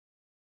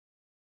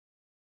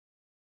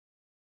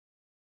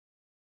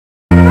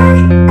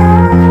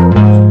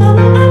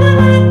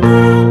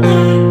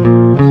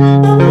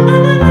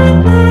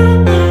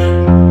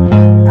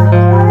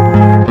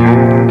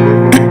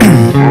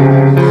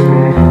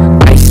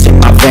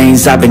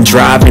dreams. I've been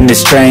driving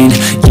this train,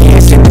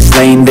 years in this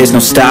lane. There's no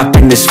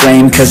stopping this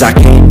flame, cause I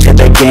came to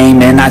the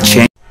game and I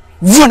changed.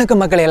 வணக்கம்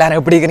மக்கள், எல்லாரும்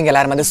எப்படி இருக்கீங்க?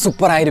 எல்லாரும் வந்து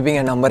சூப்பராக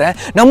இருப்பீங்க நம்புறேன்.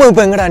 நம்ம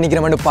இப்போ எங்கடா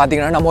நிற்கிறோம்னு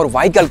பார்த்தீங்கன்னா நம்ம ஒரு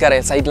வாய்க்கால் கரை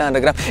சைட்லாம்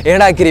இருக்கிறோம்.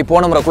 ஏடா கிரி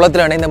போன முறை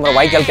குளத்தில் இணைந்த நம்ம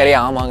வாய்க்கால் கரையை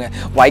ஆமாங்க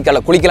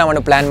வாய்க்காலில்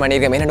குளிக்கலாம்னு பிளான்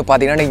பண்ணியிருக்கேன். என்னென்னு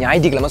பார்த்தீங்கன்னா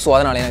ஞாயிற்றுக்கிழமை, ஸோ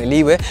அதனால் எனக்கு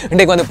லீவு.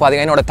 இன்றைக்கு வந்து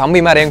பார்த்தீங்கன்னா என்னோட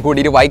தம்பி மேரையும்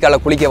கூட்டிகிட்டு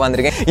வாய்க்காலில் குளிக்க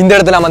வந்திருக்கேன். இந்த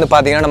இடத்துல வந்து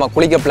பார்த்தீங்கன்னா நம்ம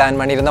குளிக்க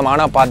பிளான் பண்ணியிருந்தோம்.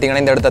 ஆனால்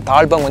பார்த்தீங்கன்னா இந்த இடத்த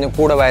தாழ்ப்பம் கொஞ்சம்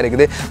கூடவா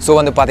இருக்குது. ஸோ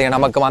வந்து பார்த்தீங்கன்னா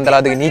நமக்கு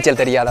வந்தளவுக்கு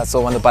நீச்சல் தெரியாதா.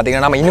 ஸோ வந்து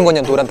பார்த்தீங்கன்னா நம்ம இன்னும்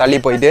கொஞ்சம் தூரம் தள்ளி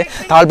போயிட்டு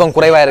தாழ்ப்பம்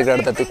குறைவாக இருக்கிற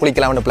இடத்துக்கு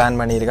குளிக்கலாம்னு பிளான்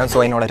பண்ணியிருக்கேன்.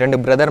 ஸோ என்னோட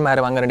 2 பிரதர்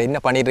மேலே வாங்க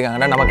என்ன பண்ணிட்டு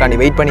இருக்காங்கன்னா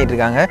நமக்காண்டி வெயிட் பண்ணிட்டு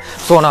இருக்காங்க.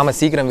 ஸோ நாம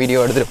சீக்கிரம் வீடியோ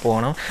எடுத்துகிட்டு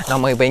போகணும்.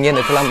 நம்ம இப்போ இங்கே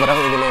இந்த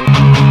கிளம்புறோம். இதில்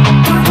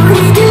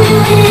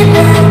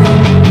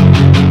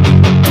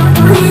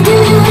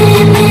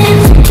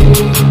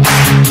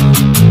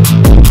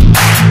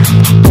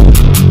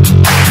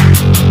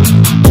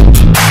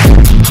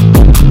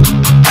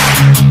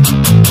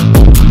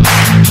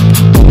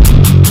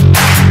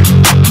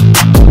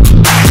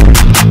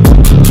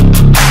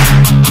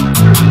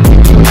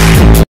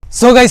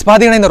ஸோ கைஸ்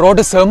பார்த்தீங்கன்னா இந்த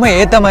ரோட்டு செம்ம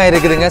ஏற்றமாக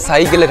இருக்குதுங்க.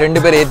 சைக்கிளில்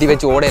 2 பேர் ஏற்றி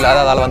வச்சு ஓட இல்லாத.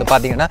 அதால் வந்து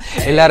பார்த்தீங்கன்னா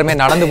எல்லாருமே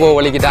நடந்து போக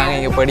வலிக்கிட்டாங்க.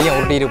 இங்கே படியை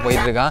ஒட்டிட்டு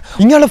போயிட்டு இருக்கான்.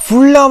 இங்கே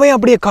ஃபுல்லாகவே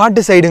அப்படியே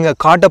காட்டு சைடுங்க.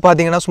 காட்டை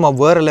பார்த்தீங்கன்னா சும்மா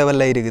வேறு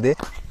லெவலில் இருக்குது.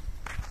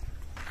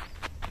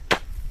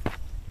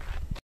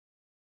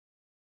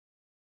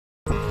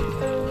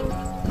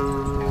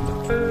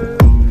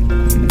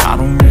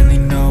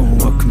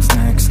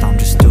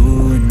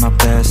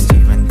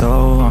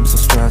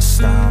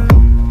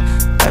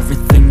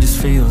 Everything just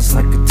feels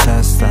like a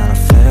test that I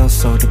fail,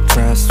 so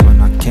depressed when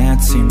I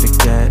can't seem to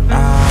get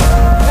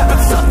out.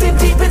 But something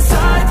deep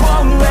inside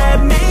won't let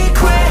me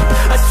quit.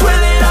 I swear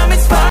that I'm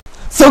inspired.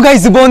 So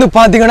guys இப்போ வந்து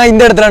பார்த்தீங்கன்னா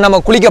இந்த இடத்துல நம்ம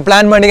குளிக்க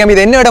plan பண்ணிக்கோம்.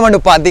 இது என்ன இடம் வந்து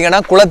பார்த்தீங்கன்னா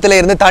குளத்தில்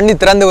இருந்து தண்ணி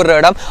திறந்து விடுற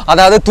இடம்,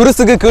 அதாவது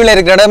துருசுக்கு கீழே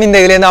இருக்கிற இடம். இந்த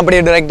இதுலேருந்து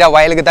அப்படியே டிரெக்டாக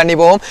வயலுக்கு தண்ணி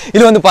போகும்.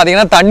 இது வந்து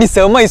பார்த்தீங்கன்னா தண்ணி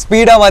செம்ம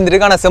ஸ்பீடாக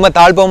வந்துருக்கு, ஆனால் செம்ம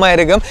தாழ்ப்பமாக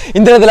இருக்கும்.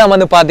 இந்த இடத்துல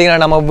வந்து பார்த்தீங்கன்னா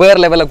நம்ம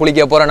வேறு லெவலில்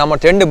குளிக்க போகிறோம். நம்ம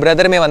 2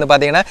 பிரதருமே வந்து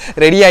பார்த்தீங்கன்னா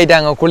ரெடி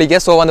ஆகிட்டாங்க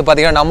குளிக்க. ஸோ வந்து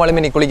பார்த்தீங்கன்னா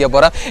நம்மளுமே நீ குளிக்க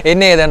போகிறோம்.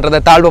 என்ன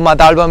ஏதுன்றதை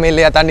தாழ்ப்பமே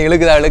இல்லையா, தண்ணி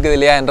இழுக்குது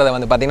இல்லையான்றதை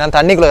வந்து பார்த்தீங்கன்னா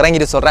தண்ணிக்குள்ளே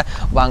இறங்கிட்டு சொல்கிறேன்.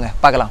 வாங்க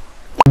பார்க்கலாம்.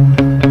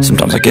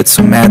 Sometimes I get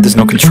so mad, there's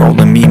no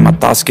controlling me. My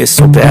thoughts get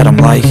so bad, I'm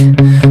like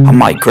I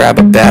might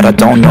grab a bat, I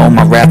don't know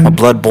my wrath. My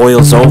blood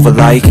boils over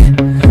like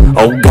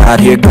oh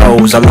God, here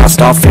goes. I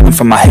lost all feeling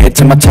from my head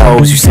to my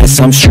toes. You said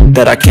some shit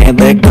that I can't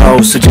let go,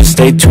 so just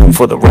stay tuned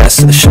for the rest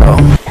of the show.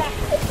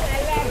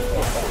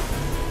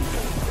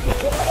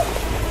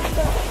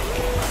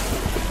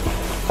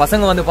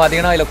 பசங்க வந்து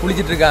பார்த்தீங்கன்னா இதில்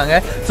குளிச்சுட்டு இருக்காங்க.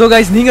 So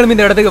guys நீங்களும்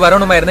இந்த இடத்துக்கு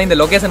வரணுமா இருந்தால் இந்த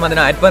லொக்கேஷன் வந்து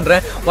நான் ஆட்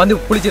பண்ணுறேன். வந்து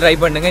குளிச்சு ட்ரை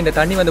பண்ணுங்க. இந்த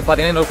தண்ணி வந்து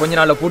பார்த்தீங்கன்னா கொஞ்ச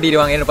நாளில்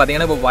பூட்டிடுவாங்க. ஏன்னு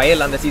பார்த்தீங்கன்னா இப்போ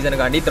வயல் அந்த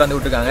சீசனுக்காண்டி திறந்து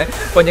விட்டுருக்காங்க.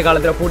 கொஞ்சம்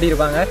காலத்தில்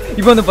பூட்டியிருப்பாங்க.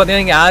 இப்போ வந்து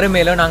பார்த்தீங்கன்னா இங்கே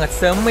யாருமே இல்லை, நாங்கள்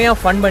செம்மையாக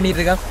ஃபன் பண்ணிட்டு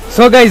இருக்கோம்.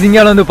 ஸோ கைஸ்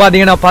இங்கே வந்து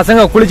பார்த்தீங்கன்னா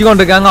பசங்க குளிச்சு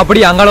கொண்டு இருக்காங்க.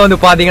 அப்படி அங்கே வந்து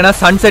பார்த்தீங்கன்னா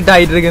சன்செட்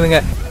ஆகிட்டு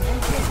இருக்குதுங்க.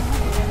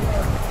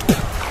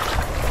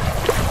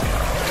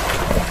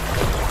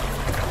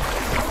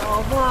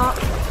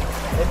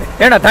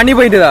 ஏடா தண்ணி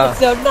போயிட்டுதா?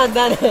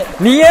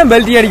 நீ ஏன்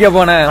பெல்ட்டி அடிக்க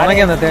போன?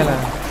 உனக்கு அந்த தேவை.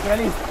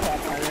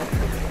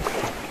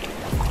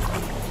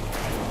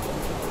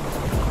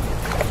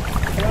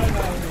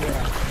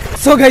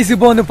 ஸோ கைஸ்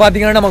இப்போ வந்து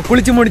பார்த்தீங்கன்னா நம்ம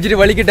குளிச்சு முடிச்சுட்டு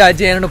வலிக்கிட்டு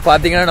ஆச்சு. என்னன்னு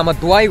பார்த்தீங்கன்னா நம்ம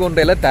துவாய்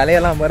கொண்டையில்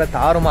தலையெல்லாம் வேற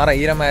தாறுமாற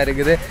ஈரமாக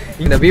இருக்குது.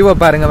 இந்த வியூவை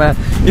பாருங்க.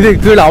 இது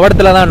கீழே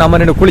அவடத்துல தான் நம்ம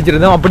 2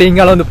 குளிச்சிருந்தோம். அப்படி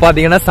இங்கால வந்து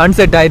பார்த்தீங்கன்னா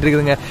சன்செட் ஆகிட்டு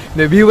இருக்குதுங்க.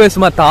 இந்த வியூவே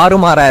சும்மா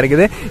தாறுமாறா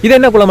இருக்குது. இது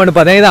என்ன குளம்னு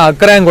பார்த்தீங்கன்னா இது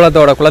அக்கராயன்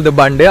குளத்தோட குளத்து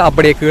பண்டு.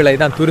 அப்படியே கீழே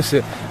இதான்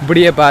துருசு.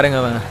 இப்படியே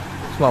பாருங்க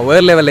சும்மா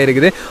வேறு லெவலில்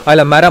இருக்குது.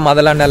 அதில் மரம்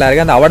அதெல்லாம் நல்லா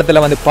இருக்குது. அந்த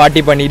அவடத்தில் வந்து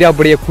பார்ட்டி பண்ணிட்டு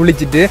அப்படியே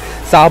குளிச்சுட்டு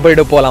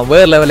சாப்பிட்டு போகலாம்.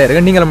 வேறு லெவலில்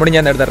இருக்குது. நீங்கள் முடிஞ்ச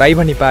அந்த இடத்த ட்ரை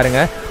பண்ணி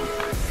பாருங்கள்.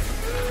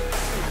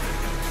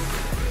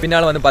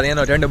 பின்னால் வந்து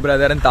பார்த்தீங்கன்னா 2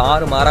 பிரதரும்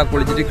தாறுமாறாக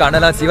குளிச்சுட்டு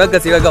கண்ணெல்லாம்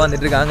சிவக்க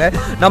வந்துட்டு இருக்காங்க.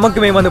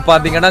 நமக்குமே வந்து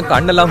பார்த்தீங்கன்னா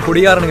கண்ணெல்லாம்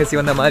குடியாரனுங்க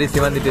சிவந்த மாதிரி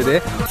சிவந்துட்டுது.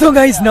 ஸோ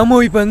கைஸ் நம்ம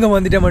இப்போ எங்கே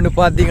வந்துட்டோம்னு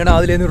பார்த்தீங்கன்னா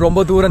அதுலேருந்து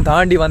ரொம்ப தூரம்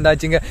தாண்டி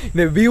வந்தாச்சுங்க.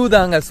 இந்த வியூ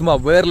தாங்க சும்மா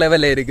வேறு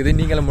லெவலில் இருக்குது.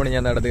 நீங்களும்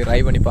முடிஞ்ச அந்த இடத்துக்கு ட்ரை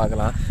பண்ணி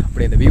பார்க்கலாம்.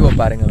 அப்படி இந்த வியூவை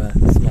பாருங்க,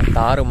 சும்மா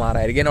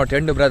தாறுமாறாக இருக்குது. என்னோட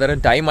 2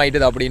 பிரதரும் டைம்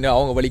ஆகிட்டுது அப்படின்னு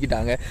அவங்க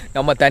வலிக்கிட்டாங்க.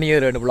 நம்ம தனியாக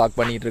 2 vlog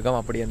பண்ணிட்டு இருக்கோம்.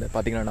 அப்படி அந்த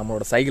பார்த்தீங்கன்னா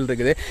நம்மளோட சைக்கிள்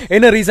இருக்குது.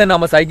 என்ன ரீசன்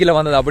நம்ம சைக்கிளில்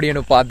வந்தது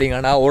அப்படின்னு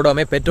பார்த்தீங்கன்னா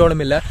ஓடாமே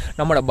பெட்ரோலும் இல்லை.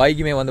 நம்மளோட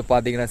பைக்குமே வந்து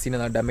பார்த்தீங்கன்னா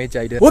சின்னதாக டேமேஜ்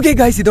ஆயிட்டு. ஓகே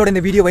गाइस, இதோட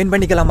இந்த வீடியோ வைண்ட்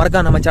பண்ணிக்கலாம்.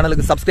 மறக்காம நம்ம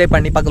சேனலுக்கு சப்ஸ்கிரைப்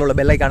பண்ணி பக்கத்துல உள்ள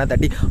பெல் ஐகானை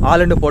தட்டி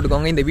ஆல்னு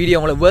போட்டுக்கோங்க. இந்த வீடியோ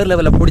உங்களுக்கு வேற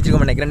லெவல்ல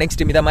பிடிச்சிருக்கும்னு நினைக்கிறேன்.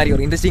 நெக்ஸ்ட் இந்த மாதிரி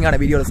ஒரு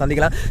இன்ட்ரெஸ்டிங்கான வீடியோல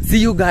சந்திக்கலாம்.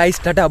 See you guys,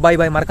 tata bye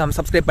by. மறக்காம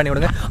சப்ஸ்கிரைப் பண்ணி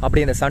விடுங்க.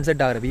 அப்படியே இந்த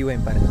சன்செட் ஆகிற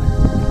வியூவையும் பாருங்க.